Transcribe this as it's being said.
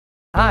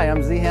Hi,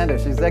 I'm Z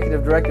Handish,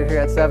 Executive Director here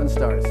at 7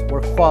 Stars,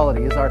 where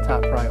quality is our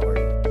top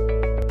priority.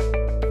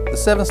 The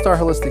 7 Star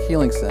Holistic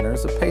Healing Center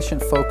is a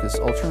patient-focused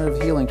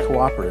alternative healing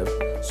cooperative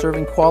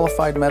serving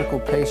qualified medical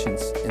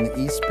patients in the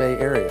East Bay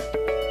area.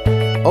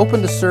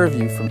 Open to serve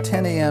you from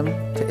 10 a.m.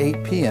 to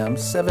 8 p.m.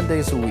 7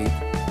 days a week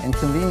and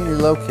conveniently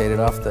located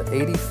off the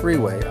 80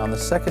 freeway on the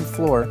second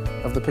floor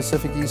of the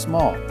Pacific East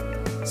Mall.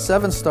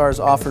 7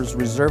 Stars offers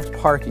reserved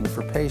parking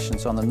for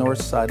patients on the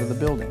north side of the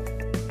building.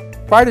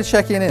 Prior to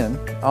checking in,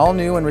 all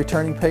new and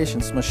returning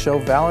patients must show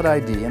valid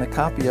ID and a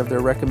copy of their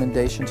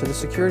recommendation to the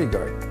security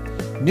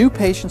guard. New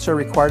patients are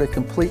required to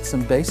complete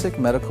some basic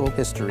medical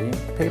history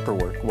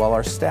paperwork while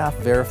our staff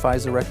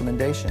verifies the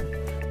recommendation.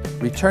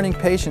 Returning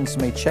patients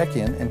may check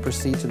in and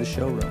proceed to the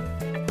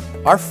showroom.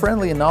 Our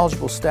friendly and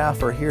knowledgeable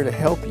staff are here to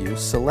help you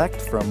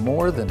select from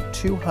more than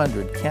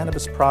 200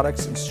 cannabis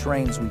products and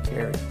strains we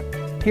carry.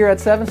 Here at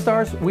 7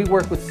 Stars, we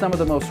work with some of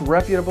the most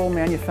reputable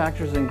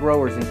manufacturers and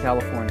growers in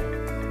California.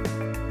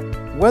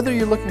 Whether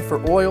you're looking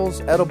for oils,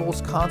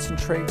 edibles,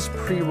 concentrates,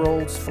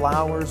 pre-rolls,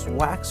 flowers,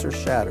 wax, or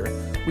shatter,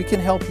 we can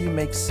help you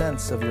make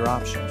sense of your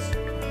options.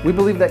 We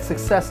believe that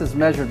success is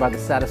measured by the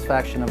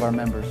satisfaction of our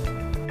members.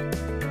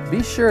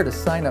 Be sure to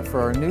sign up for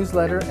our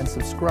newsletter and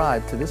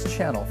subscribe to this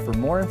channel for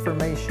more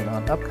information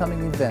on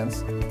upcoming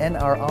events and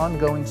our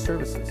ongoing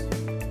services.